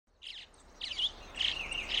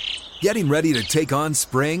Getting ready to take on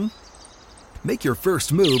spring? Make your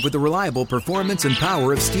first move with the reliable performance and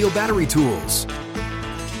power of Steel battery tools.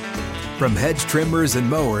 From hedge trimmers and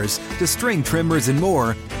mowers to string trimmers and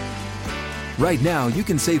more, right now you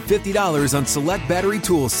can save $50 on select battery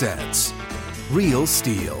tool sets. Real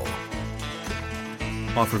Steel.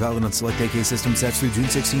 Offer valid on select AK system sets through June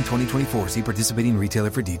 16, 2024. See participating retailer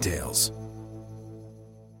for details.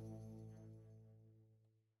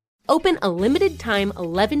 Open a limited-time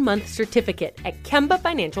 11-month certificate at Kemba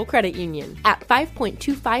Financial Credit Union. At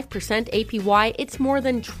 5.25% APY, it's more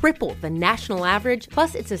than triple the national average,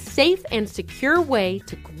 plus it's a safe and secure way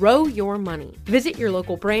to grow your money. Visit your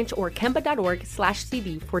local branch or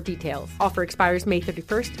kemba.org/CD for details. Offer expires May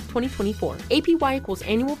 31st, 2024. APY equals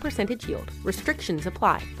annual percentage yield. Restrictions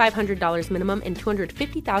apply. $500 minimum and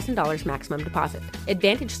 $250,000 maximum deposit.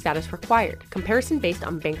 Advantage status required. Comparison based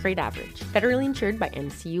on bank rate average. Federally insured by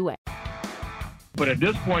NCUA. But at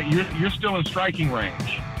this point, you're still in striking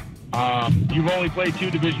range. You've only played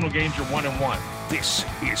 2 divisional games. You're 1-1. This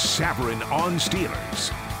is Savarin on Steelers.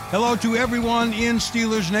 Hello to everyone in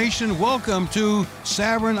Steelers Nation. Welcome to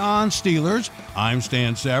Savarin on Steelers. I'm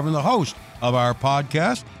Stan Savarin, the host of our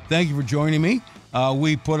podcast. Thank you for joining me.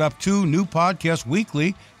 We put up 2 new podcasts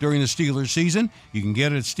weekly during the Steelers season. You can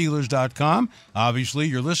get it at Steelers.com. Obviously,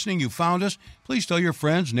 you're listening. You found us. Please tell your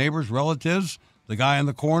friends, neighbors, relatives, the guy in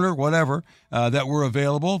the corner, whatever, that we're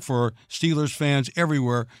available for Steelers fans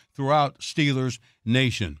everywhere throughout Steelers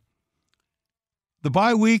Nation. The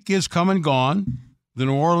bye week is come and gone. The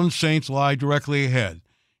New Orleans Saints lie directly ahead.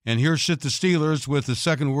 And here sit the Steelers with the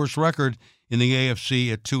second worst record in the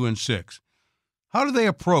AFC at 2-6. How do they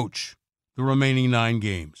approach the remaining 9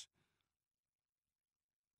 games?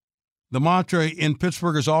 The mantra in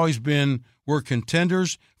Pittsburgh has always been, we're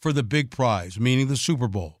contenders for the big prize, meaning the Super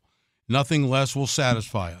Bowl. Nothing less will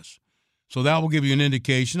satisfy us. So that will give you an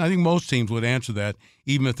indication. I think most teams would answer that,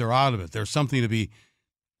 even if they're out of it. There's something to be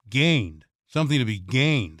gained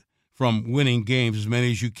from winning games, as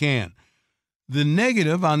many as you can. The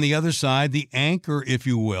negative on the other side, the anchor, if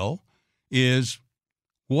you will, is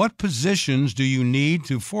what positions do you need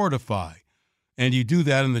to fortify? And you do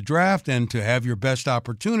that in the draft, and to have your best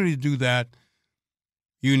opportunity to do that,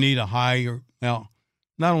 you need a higher, well,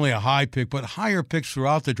 not only a high pick, but higher picks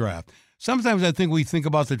throughout the draft. Sometimes I think we think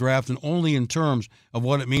about the draft and only in terms of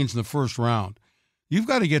what it means in the first round. You've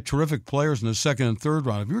got to get terrific players in the second and third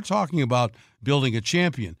round. If you're talking about building a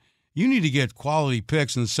champion, you need to get quality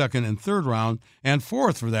picks in the second and third round, and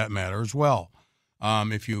fourth for that matter as well.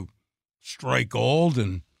 If you strike gold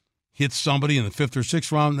and hit somebody in the 5th or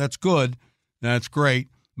 6th round, that's good. That's great,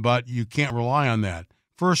 but you can't rely on that.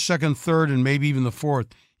 First, second, third, and maybe even the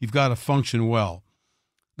 4th, you've got to function well.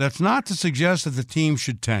 That's not to suggest that the team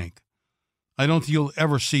should tank. I don't think you'll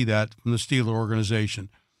ever see that from the Steeler organization.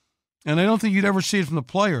 And I don't think you'd ever see it from the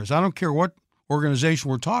players. I don't care what organization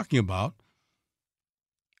we're talking about.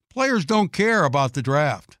 Players don't care about the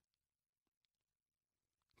draft.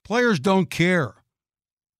 Players don't care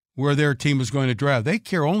where their team is going to draft. They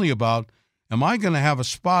care only about, am I going to have a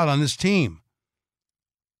spot on this team?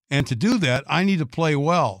 And to do that, I need to play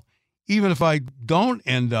well. Even if I don't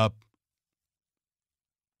end up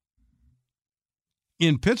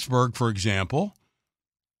in Pittsburgh, for example,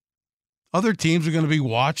 other teams are going to be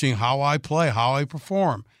watching how I play, how I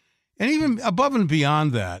perform. And even above and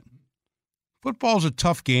beyond that, football's a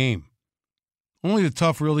tough game. Only the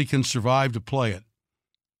tough really can survive to play it.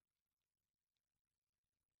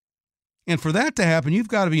 And for that to happen, you've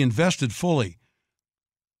got to be invested fully.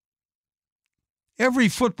 Every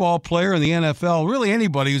football player in the NFL, really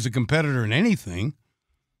anybody who's a competitor in anything,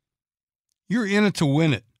 you're in it to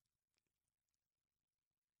win it.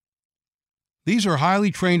 These are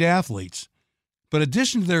highly trained athletes. But in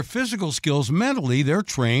addition to their physical skills, mentally, they're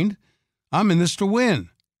trained. I'm in this to win.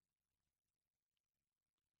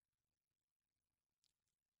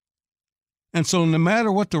 And so no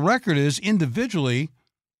matter what the record is, individually,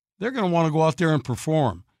 they're going to want to go out there and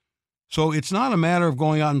perform. So it's not a matter of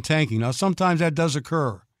going out and tanking. Now, sometimes that does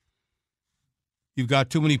occur. You've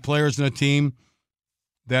got too many players in a team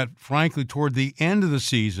that, frankly, toward the end of the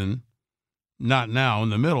season, not now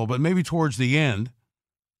in the middle, but maybe towards the end,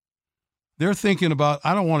 they're thinking about,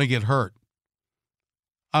 I don't want to get hurt.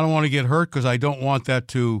 I don't want to get hurt because I don't want that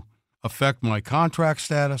to affect my contract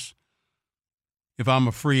status. If I'm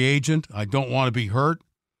a free agent, I don't want to be hurt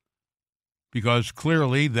because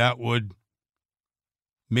clearly that would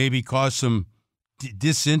maybe cause some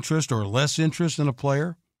disinterest or less interest in a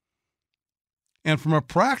player. And from a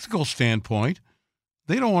practical standpoint,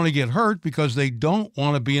 they don't want to get hurt because they don't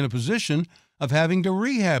want to be in a position of having to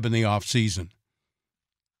rehab in the offseason.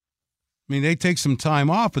 I mean, they take some time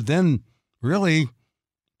off, but then really,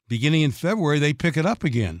 beginning in February, they pick it up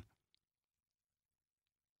again.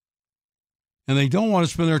 And they don't want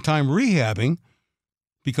to spend their time rehabbing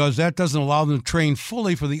because that doesn't allow them to train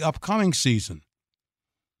fully for the upcoming season.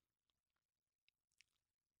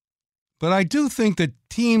 But I do think that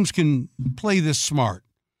teams can play this smart.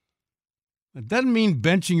 It doesn't mean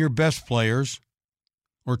benching your best players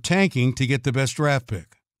or tanking to get the best draft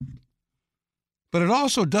pick. But it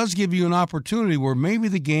also does give you an opportunity where maybe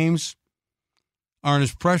the games aren't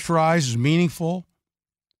as pressurized, as meaningful.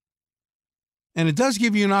 And it does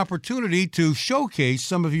give you an opportunity to showcase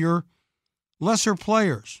some of your lesser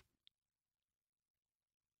players,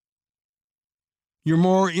 your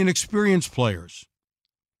more inexperienced players.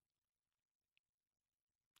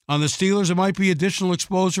 On the Steelers, it might be additional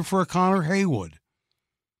exposure for a Connor Haywood.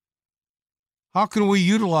 How can we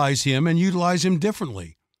utilize him and utilize him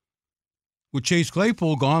differently? With Chase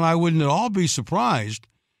Claypool gone, I wouldn't at all be surprised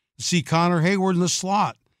to see Connor Hayward in the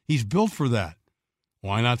slot. He's built for that.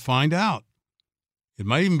 Why not find out? It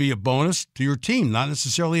might even be a bonus to your team, not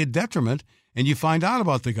necessarily a detriment, and you find out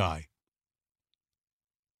about the guy.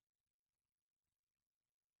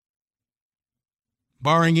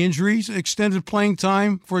 Barring injuries, extended playing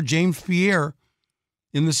time for James Pierre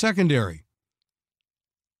in the secondary.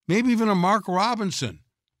 Maybe even a Mark Robinson,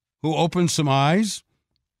 who opened some eyes,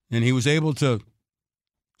 and he was able to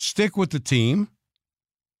stick with the team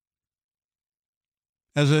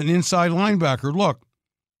as an inside linebacker. Look,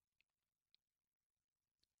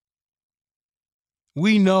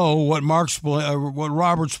 we know what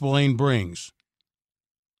Robert Spillane brings.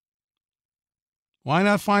 Why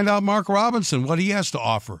not find out Mark Robinson, what he has to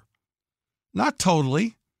offer? Not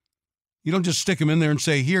totally. You don't just stick him in there and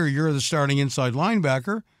say, here, you're the starting inside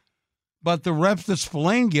linebacker. But the reps that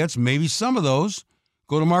Spillane gets, maybe some of those,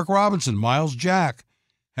 go to Mark Robinson. Miles Jack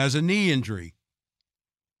has a knee injury.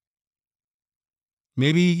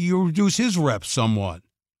 Maybe you reduce his reps somewhat.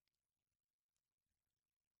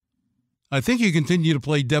 I think you continue to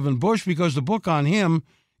play Devin Bush because the book on him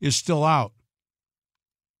is still out.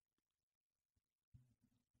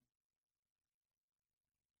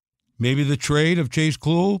 Maybe the trade of Chase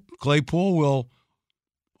Claypool will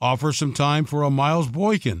offer some time for a Miles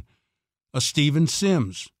Boykin, a Steven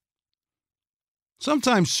Sims.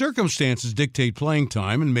 Sometimes circumstances dictate playing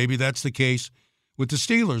time, and maybe that's the case with the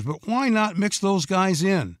Steelers. But why not mix those guys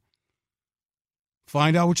in?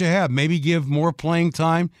 Find out what you have. Maybe give more playing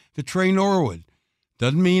time to Trey Norwood.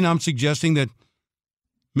 Doesn't mean I'm suggesting that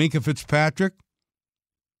Minkah Fitzpatrick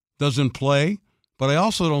doesn't play, but I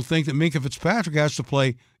also don't think that Minkah Fitzpatrick has to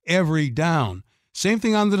play every down. Same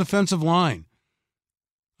thing on the defensive line.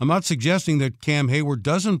 I'm not suggesting that Cam Hayward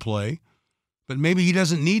doesn't play, but maybe he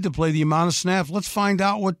doesn't need to play the amount of snaps. Let's find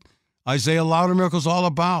out what Isaiah Loudermilk's all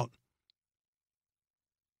about.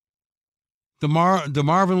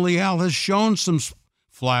 DeMarvin Leal has shown some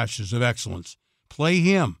flashes of excellence. Play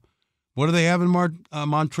him. What do they have in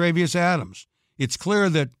Montravius Adams? It's clear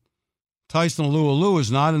that Tyson Alualu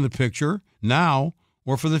is not in the picture now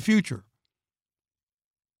or for the future.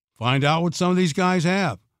 Find out what some of these guys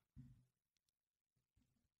have.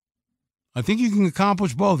 I think you can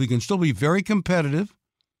accomplish both. You can still be very competitive,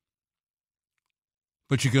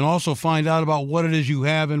 but you can also find out about what it is you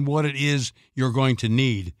have and what it is you're going to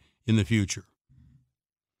need in the future.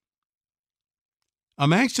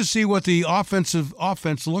 I'm anxious to see what the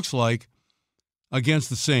offense looks like against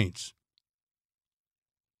the Saints.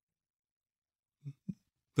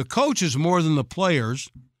 The coaches, more than the players,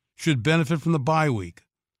 should benefit from the bye week.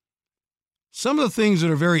 Some of the things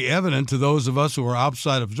that are very evident to those of us who are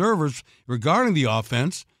outside observers regarding the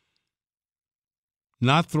offense,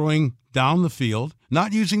 not throwing down the field,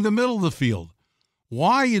 not using the middle of the field.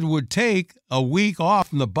 Why it would take a week off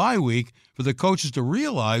from the bye week for the coaches to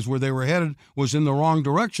realize where they were headed was in the wrong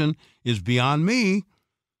direction is beyond me.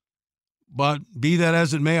 But be that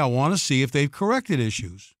as it may, I want to see if they've corrected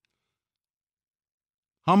issues.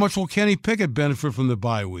 How much will Kenny Pickett benefit from the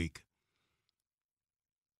bye week?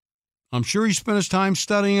 I'm sure he spent his time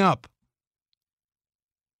studying up.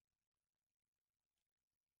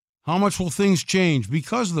 How much will things change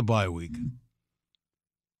because of the bye week?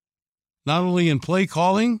 Not only in play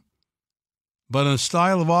calling, but in a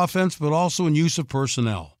style of offense, but also in use of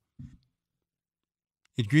personnel.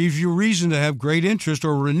 It gives you reason to have great interest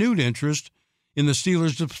or renewed interest in the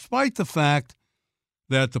Steelers, despite the fact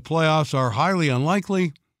that the playoffs are highly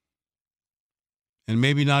unlikely and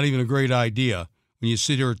maybe not even a great idea when you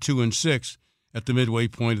sit here at 2-6 at the midway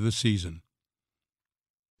point of the season.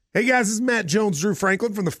 Hey guys, this is Matt Jones, Drew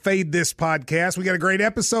Franklin from the Fade This podcast. We got a great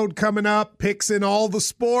episode coming up, picks in all the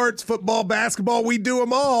sports, football, basketball, we do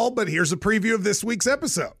them all, but here's a preview of this week's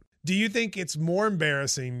episode. Do you think it's more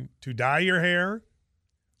embarrassing to dye your hair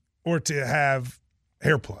or to have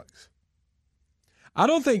hair plugs? I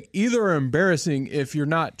don't think either are embarrassing if you're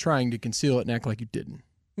not trying to conceal it and act like you didn't.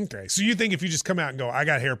 Okay, so you think if you just come out and go, I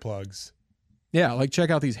got hair plugs. Yeah, like check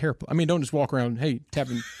out these hair plugs. I mean, don't just walk around, hey,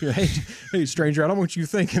 tapping, hey, stranger, I don't want you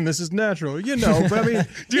thinking this is natural. But I mean,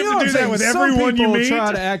 do you have to do that with everyone you meet?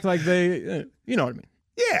 Try to act like they, you know what I mean?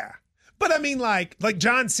 Yeah. But I mean, like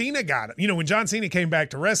John Cena got it. When John Cena came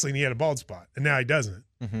back to wrestling, he had a bald spot, and now he doesn't.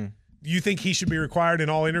 Mm-hmm. You think he should be required in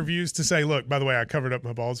all interviews to say, look, by the way, I covered up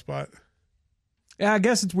my bald spot? Yeah, I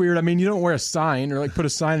guess it's weird. I mean, you don't wear a sign or like put a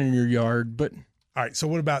sign in your yard, but. All right, so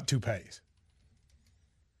what about toupees?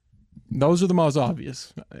 Those are the most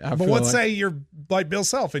obvious. But let's say you're like Bill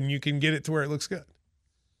Self and you can get it to where it looks good.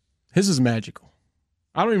 His is magical.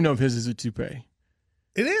 I don't even know if his is a toupee.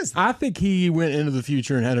 It is. I think he went into the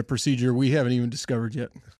future and had a procedure we haven't even discovered yet.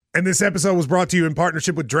 And this episode was brought to you in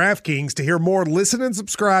partnership with DraftKings. To hear more, listen and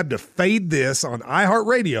subscribe to Fade This on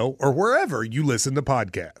iHeartRadio or wherever you listen to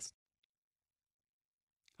podcasts.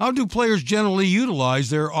 How do players generally utilize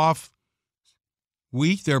their off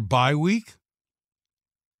week, their bye week?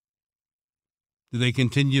 Do they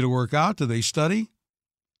continue to work out? Do they study?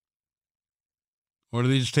 Or do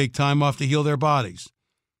they just take time off to heal their bodies?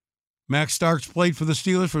 Max Starks played for the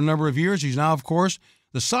Steelers for a number of years. He's now, of course,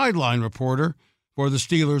 the sideline reporter for the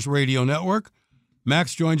Steelers radio network.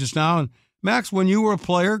 Max joins us now. And Max, when you were a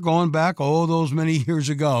player, going back, those many years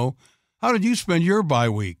ago, how did you spend your bye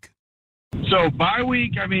week? So bye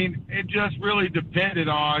week, I mean, it just really depended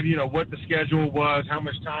on, what the schedule was, how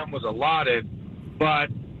much time was allotted. But,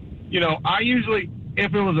 I usually,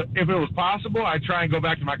 if it was possible, I'd try and go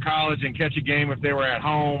back to my college and catch a game if they were at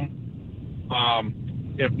home.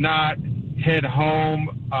 If not, head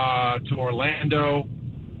home to Orlando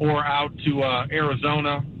or out to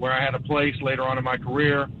Arizona, where I had a place later on in my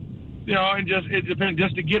career. And it depends,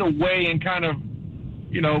 just to get away and kind of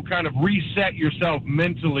reset yourself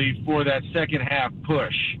mentally for that second half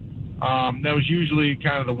push. That was usually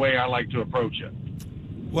kind of the way I like to approach it.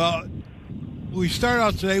 Well, we start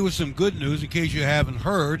out today with some good news in case you haven't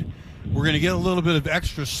heard. We're going to get a little bit of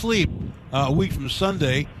extra sleep a week from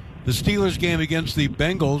Sunday. The Steelers game against the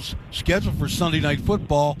Bengals, scheduled for Sunday Night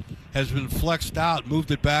Football, has been flexed out,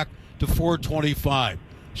 moved it back to 4:25.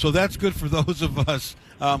 So that's good for those of us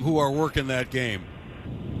who are working that game.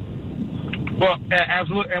 Well,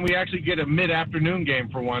 absolutely, and we actually get a mid-afternoon game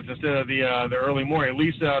for once instead of the early morning. At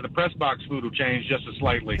least the press box food will change just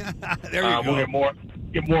slightly. There you go. We'll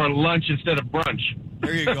get more lunch instead of brunch.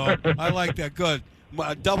 There you go. I like that. Good.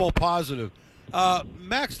 Double positive.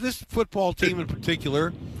 Max, this football team in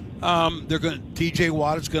particular, T.J.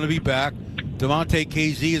 Watt is going to be back. Devontae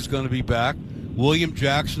KZ is going to be back. William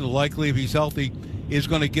Jackson, likely if he's healthy, is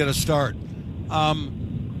going to get a start.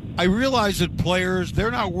 I realize that players,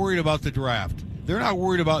 they're not worried about the draft. They're not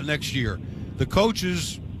worried about next year. The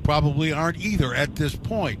coaches probably aren't either at this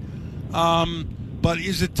point. But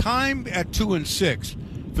is it time at 2-6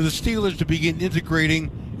 for the Steelers to begin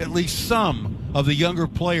integrating at least some of the younger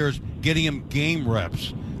players, getting them game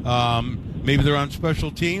reps? Maybe they're on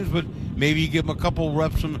special teams, but maybe you give them a couple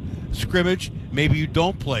reps from scrimmage. Maybe you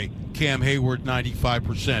don't play Cam Hayward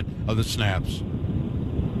 95% of the snaps.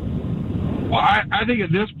 Well, I think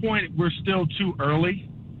at this point we're still too early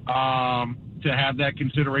to have that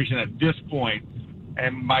consideration at this point.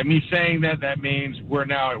 And by me saying that, that means we're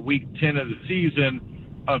now at week 10 of the season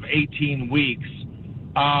of 18 weeks.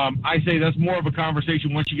 I say that's more of a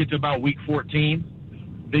conversation once you get to about week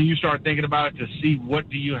 14. Then you start thinking about it to see what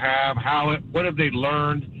do you have, what have they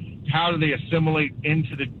learned, how do they assimilate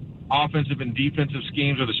into the offensive and defensive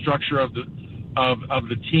schemes or the structure of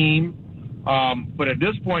the team. But at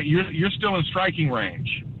this point, you're still in striking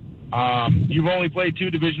range. You've only played 2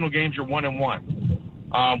 divisional games. You're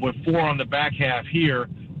 1-1 with 4 on the back half here,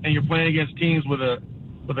 and you're playing against teams with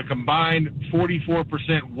a combined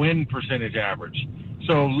 44% win percentage average.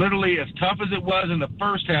 So literally, as tough as it was in the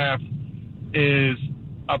first half, is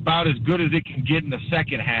about as good as it can get in the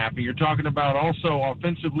second half. And you're talking about also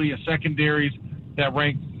offensively a secondaries that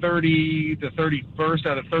rank 30 to 31st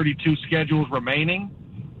out of 32 schedules remaining.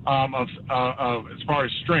 Of as far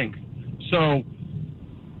as strength. So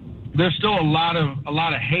there's still a lot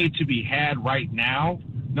of hay to be had right now.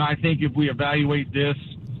 Now, I think if we evaluate this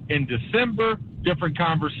in December, different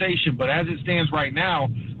conversation. But as it stands right now,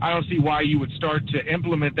 I don't see why you would start to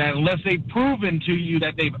implement that unless they've proven to you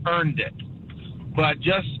that they've earned it. But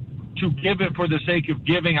just to give it for the sake of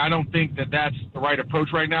giving, I don't think that that's the right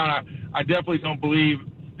approach right now. And I definitely don't believe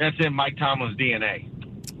that's in Mike Tomlin's DNA.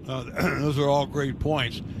 Those are all great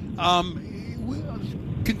points.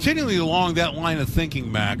 Continually along that line of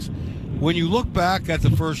thinking, Max, when you look back at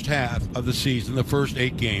the first half of the season, the first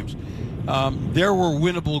 8 games, there were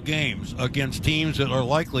winnable games against teams that are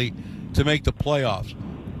likely to make the playoffs.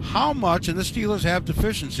 How much, and the Steelers have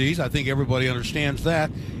deficiencies, I think everybody understands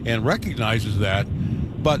that and recognizes that,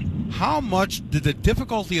 but how much did the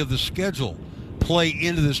difficulty of the schedule play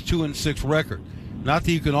into this 2-6 record? Not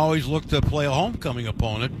that you can always look to play a homecoming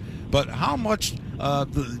opponent, but how much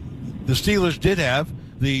the Steelers did have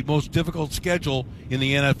the most difficult schedule in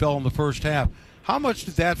the NFL in the first half. How much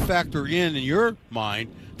did that factor in your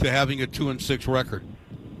mind to having a 2-6 record?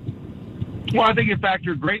 Well, I think it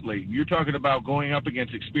factored greatly. You're talking about going up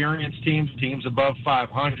against experienced teams, teams above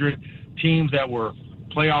 500, teams that were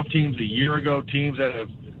playoff teams a year ago, teams that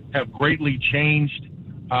have greatly changed,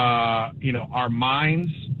 our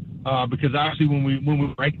minds. Because obviously when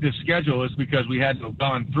we break this schedule, it's because we had to have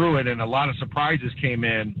gone through it, and a lot of surprises came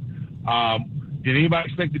in. Did anybody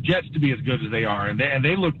expect the Jets to be as good as they are? And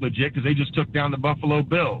they look legit because they just took down the Buffalo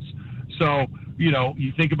Bills. So,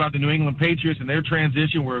 you think about the New England Patriots and their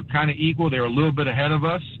transition, we're kind of equal. They're a little bit ahead of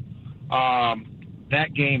us.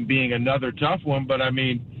 That game being another tough one. But, I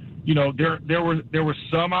mean, there were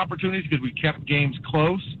some opportunities because we kept games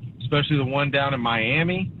close, especially the one down in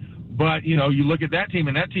Miami. But, you look at that team,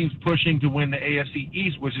 and that team's pushing to win the AFC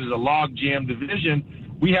East, which is a log-jam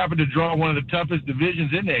division. We happen to draw one of the toughest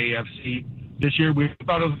divisions in the AFC this year. We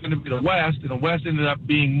thought it was going to be the West, and the West ended up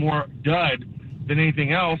being more dud than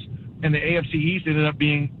anything else, and the AFC East ended up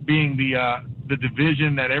being the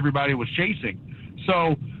division that everybody was chasing.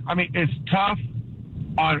 So, I mean, it's tough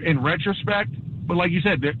in retrospect, but like you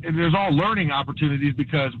said, there's all learning opportunities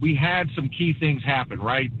because we had some key things happen,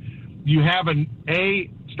 right? You have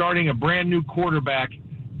starting a brand new quarterback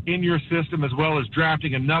in your system as well as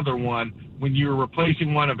drafting another one when you're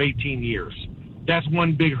replacing one of 18 years. That's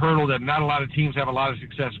one big hurdle that not a lot of teams have a lot of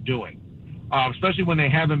success doing, especially when they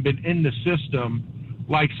haven't been in the system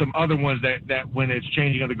like some other ones that when it's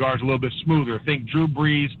changing of the guards a little bit smoother. Think Drew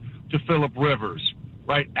Brees to Phillip Rivers,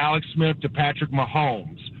 right? Alex Smith to Patrick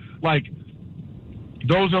Mahomes. Like,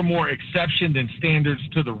 those are more exception than standards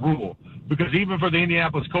to the rule. Because even for the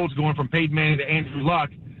Indianapolis Colts going from Peyton Manning to Andrew Luck,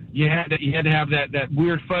 you had to have that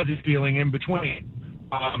weird fuzzy feeling in between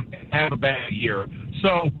and have a bad year.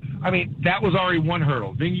 So, I mean, that was already one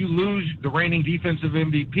hurdle. Then you lose the reigning defensive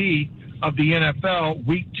MVP of the NFL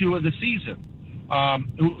week 2 of the season.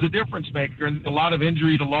 It was a difference maker, and a lot of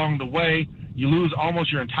injuries along the way. You lose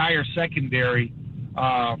almost your entire secondary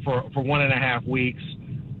for 1.5 weeks,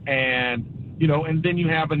 and then you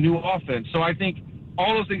have a new offense. So I think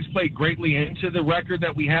all those things play greatly into the record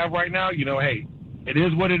that we have right now. Hey, it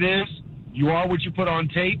is what it is. You are what you put on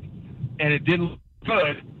tape, and it didn't look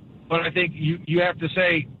good. But I think you have to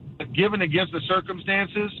say, given against the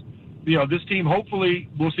circumstances, this team hopefully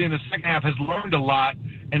we'll see in the second half has learned a lot,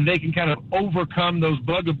 and they can kind of overcome those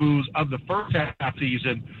bugaboos of the first half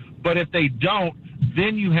season. But if they don't,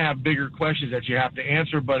 then you have bigger questions that you have to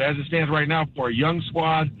answer. But as it stands right now, for a young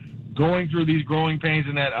squad going through these growing pains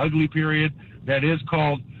in that ugly period that is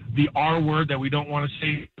called the R word that we don't want to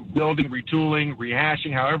say, building, retooling,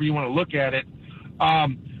 rehashing, however you want to look at it,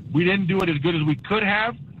 we didn't do it as good as we could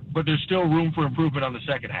have, but there's still room for improvement on the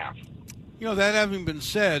second half. That having been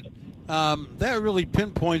said, that really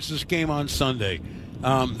pinpoints this game on Sunday.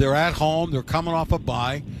 They're at home. They're coming off a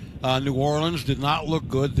bye. New Orleans did not look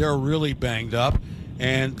good. They're really banged up,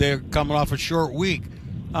 and they're coming off a short week.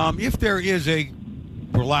 If there is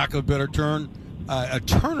for lack of a better term, a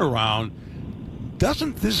turnaround,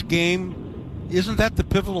 isn't that the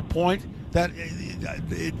pivotal point? That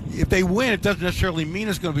if they win, it doesn't necessarily mean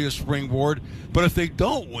it's going to be a springboard, but if they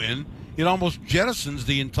don't win, it almost jettisons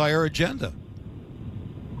the entire agenda.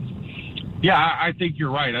 Yeah, I think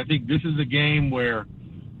you're right. I think this is a game where,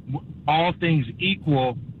 all things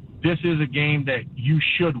equal, this is a game that you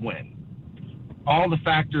should win. All the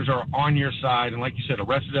factors are on your side, and like you said, a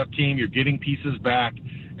rested-up team, you're getting pieces back,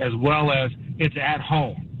 as well as it's at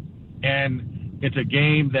home. And it's a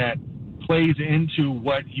game that plays into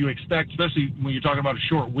what you expect, especially when you're talking about a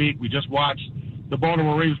short week. We just watched the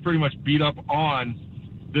Baltimore Ravens pretty much beat up on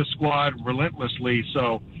this squad relentlessly.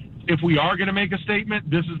 So if we are going to make a statement,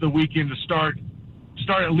 this is the weekend to start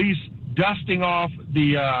at least dusting off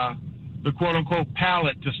the quote-unquote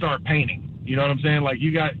palette to start painting. You know what I'm saying? Like,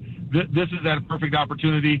 you got this is that perfect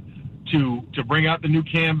opportunity to bring out the new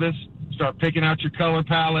canvas, start picking out your color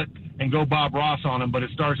palette, and go Bob Ross on them. But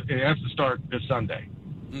it has to start this Sunday.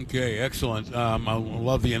 Okay, excellent. I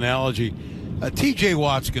love the analogy. T.J.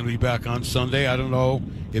 Watt's going to be back on Sunday. I don't know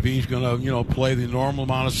if he's going to, play the normal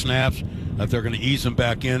amount of snaps, if they're going to ease him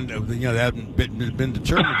back in. That hasn't been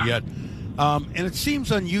determined yet. And it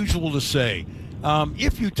seems unusual to say.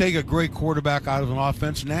 If you take a great quarterback out of an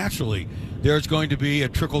offense, naturally, there's going to be a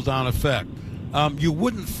trickle-down effect. You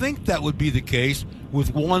wouldn't think that would be the case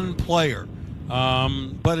with one player.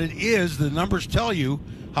 But it is. The numbers tell you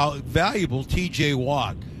how valuable T.J.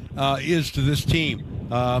 Watt is to this team.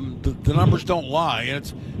 The numbers don't lie, and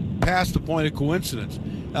it's past the point of coincidence.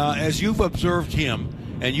 As you've observed him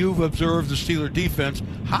and you've observed the Steeler defense,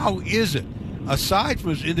 how is it, aside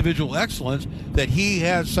from his individual excellence, that he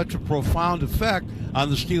has such a profound effect on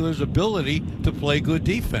the Steelers' ability to play good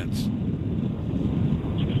defense?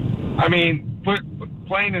 I mean,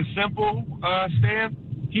 plain and simple, Stan,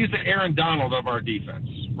 he's the Aaron Donald of our defense,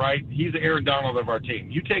 right? He's the Aaron Donald of our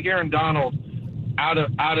team. You take Aaron Donald out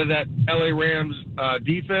of that LA Rams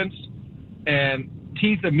defense, and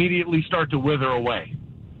teeth immediately start to wither away.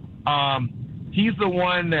 He's the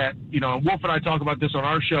one that, Wolf and I talk about this on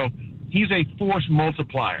our show. He's a force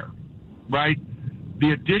multiplier, right?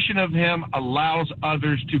 The addition of him allows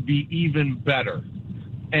others to be even better,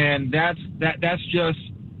 and that's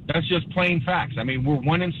just plain facts. I mean, we're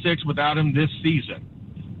 1-6 without him this season,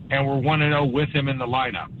 and we're 1-0 with him in the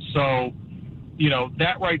lineup. So,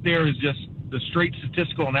 that right there is just the straight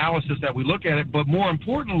statistical analysis that we look at it. But more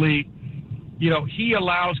importantly, he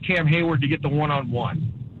allows Cam Hayward to get the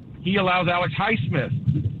one-on-one. He allows Alex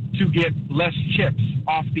Highsmith to get less chips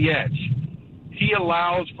off the edge. He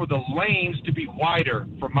allows for the lanes to be wider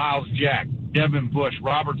for Miles Jack, Devin Bush,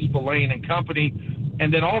 Robert Spillane and company.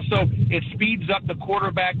 And then also it speeds up the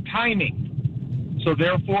quarterback timing. So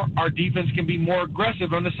therefore our defense can be more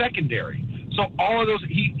aggressive on the secondary. So all of those,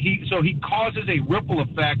 he causes a ripple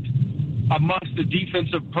effect amongst the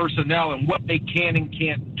defensive personnel and what they can and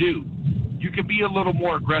can't do. You can be a little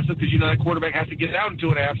more aggressive because that quarterback has to get out in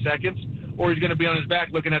 2.5 seconds, or he's going to be on his back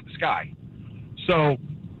looking at the sky. So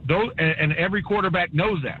and every quarterback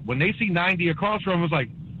knows that. When they see 90 across from him, it's like,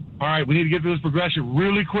 all right, we need to get through this progression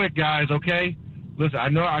really quick, guys. Okay, listen, I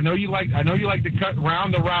know you like to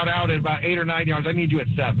round the route out at about 8 or 9 yards. I need you at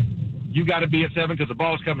 7. You got to be at 7 because the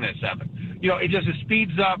ball's coming at 7. It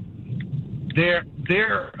speeds up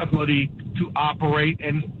their ability to operate,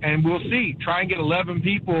 and we'll see. Try and get 11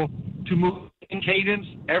 people to move in cadence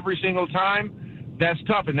every single time. That's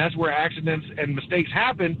tough, and that's where accidents and mistakes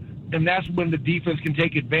happen, and that's when the defense can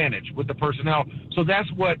take advantage with the personnel. So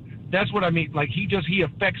that's what I mean. Like he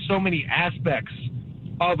affects so many aspects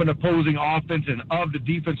of an opposing offense and of the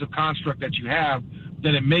defensive construct that you have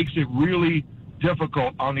that it makes it really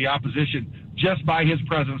difficult on the opposition just by his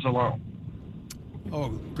presence alone. Oh,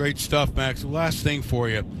 great stuff, Max. The last thing for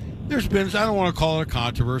you. There's been, I don't want to call it a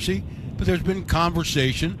controversy, but there's been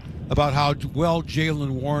conversation about how well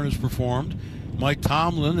Jaylen Warren has performed. Mike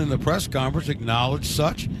Tomlin in the press conference acknowledged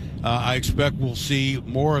such. I expect we'll see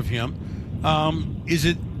more of him. Is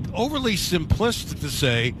it overly simplistic to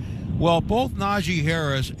say, well, both Najee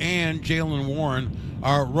Harris and Jaylen Warren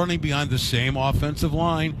are running behind the same offensive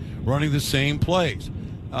line, running the same plays?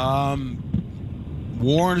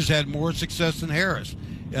 Warren has had more success than Harris.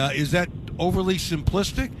 Is that overly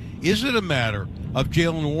simplistic? Is it a matter of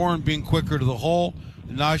Jaylen Warren being quicker to the hole,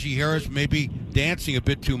 Najee Harris maybe dancing a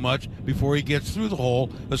bit too much before he gets through the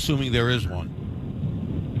hole, assuming there is one?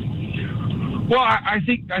 Well, I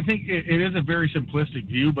think it is a very simplistic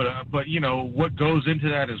view, but what goes into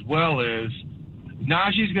that as well is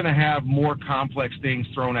Najee's going to have more complex things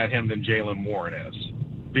thrown at him than Jaylen Warren is,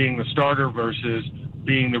 being the starter versus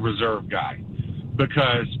being the reserve guy.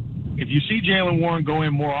 Because if you see Jaylen Warren go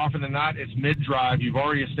in more often than not, it's mid-drive. You've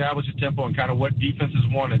already established a tempo and kind of what defenses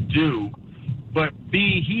want to do. But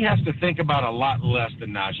B, he has to think about a lot less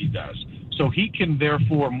than Najee does. So he can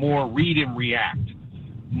therefore more read and react.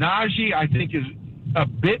 Najee, I think, is a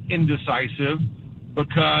bit indecisive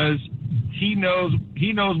because he knows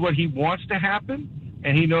what he wants to happen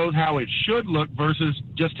and he knows how it should look versus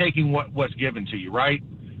just taking what's given to you, right?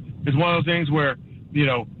 It's one of those things where,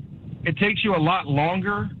 it takes you a lot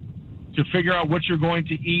longer to figure out what you're going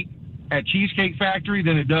to eat at Cheesecake Factory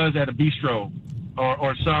than it does at a bistro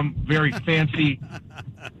or some very fancy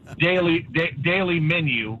daily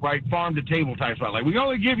menu, right? Farm to table type spot. Like, we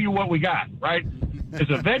only give you what we got, right? It's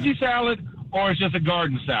a veggie salad or it's just a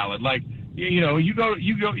garden salad. Like, you go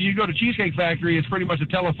to Cheesecake Factory, it's pretty much a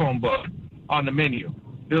telephone book on the menu.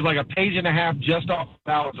 There's like a page and a half just off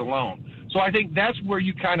salads alone. So I think that's where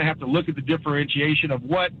you kind of have to look at the differentiation of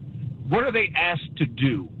what are they asked to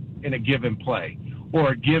do in a given play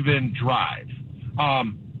or a given drive.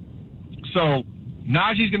 So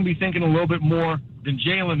Najee's going to be thinking a little bit more than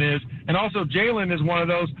Jalen is. And also, Jalen is one of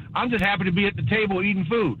those, I'm just happy to be at the table eating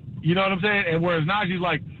food. You know what I'm saying? And whereas Najee's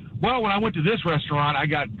like, well, when I went to this restaurant, I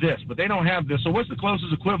got this, but they don't have this. So what's the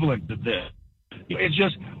closest equivalent to this?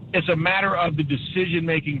 It's a matter of the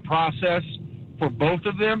decision-making process for both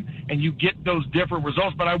of them, and you get those different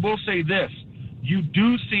results. But I will say this. You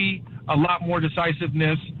do see a lot more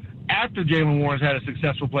decisiveness after Jalen Warren's had a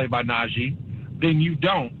successful play by Najee than you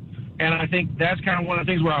don't. And I think that's kind of one of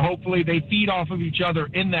the things where hopefully they feed off of each other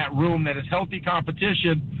in that room, that is healthy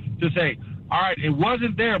competition to say, all right, it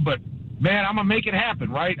wasn't there, but, man, I'm going to make it happen,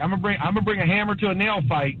 right? I'm going to bring a hammer to a nail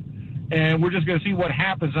fight, and we're just going to see what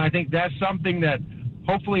happens. And I think that's something that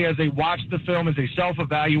hopefully as they watch the film, as they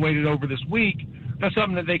self-evaluate it over this week, that's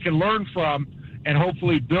something that they can learn from and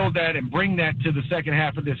hopefully build that and bring that to the second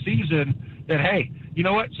half of this season that, hey, you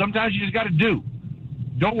know what? Sometimes you just got to do.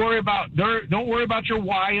 Don't worry about your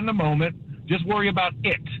why in the moment. Just worry about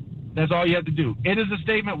it. That's all you have to do. It is a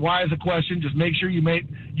statement. Why is a question. Just make sure you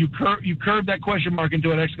curve that question mark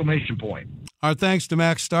into an exclamation point. Our thanks to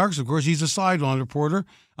Max Starks. Of course, he's a sideline reporter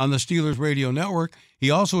on the Steelers Radio Network.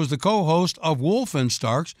 He also is the co-host of Wolf and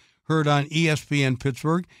Starks, heard on ESPN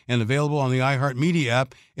Pittsburgh and available on the iHeartMedia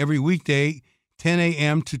app every weekday, 10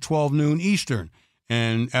 a.m. to 12 noon Eastern.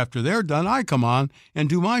 And after they're done, I come on and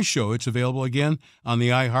do my show. It's available again on the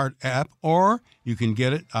iHeart app, or you can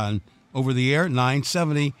get it on over the air,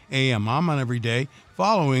 9:70 a.m. I'm on every day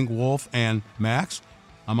following Wolf and Max.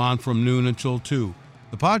 I'm on from noon until 2.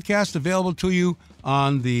 The podcast available to you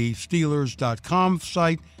on the Steelers.com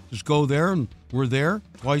site. Just go there, and we're there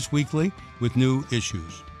twice weekly with new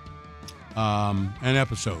issues and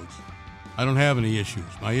episodes. I don't have any issues.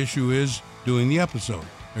 My issue is doing the episode.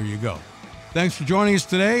 There you go. Thanks for joining us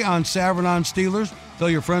today on Savran on Steelers. Tell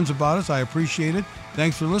your friends about us. I appreciate it.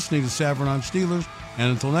 Thanks for listening to Savran on Steelers.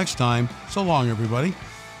 And until next time, so long, everybody.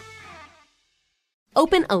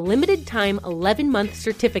 Open a limited-time 11-month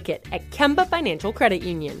certificate at Kemba Financial Credit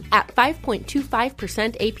Union. At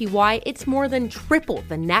 5.25% APY, it's more than triple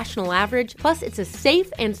the national average, plus it's a safe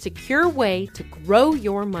and secure way to grow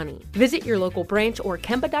your money. Visit your local branch or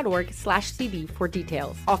kemba.org/CD for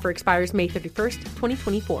details. Offer expires May 31st,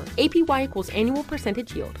 2024. APY equals annual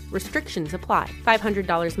percentage yield. Restrictions apply.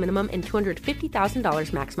 $500 minimum and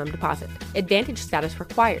 $250,000 maximum deposit. Advantage status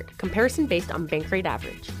required. Comparison based on bank rate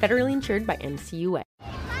average. Federally insured by NCUA.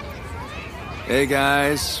 Hey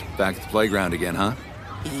guys, back at the playground again, huh?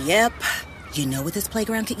 Yep. You know what this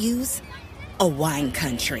playground could use? A wine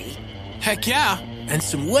country. Heck yeah, and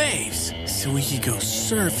some waves so we could go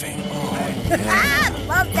surfing. Oh, yeah.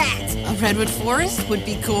 Love that. A redwood forest would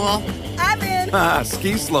be cool. I'm in.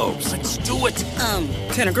 Ski slopes. Let's do it.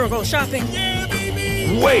 Can a girl go shopping? Yeah,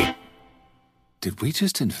 baby. Wait. Did we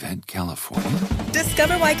just invent California?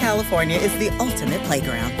 Discover why California is the ultimate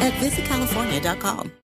playground at visitcalifornia.com.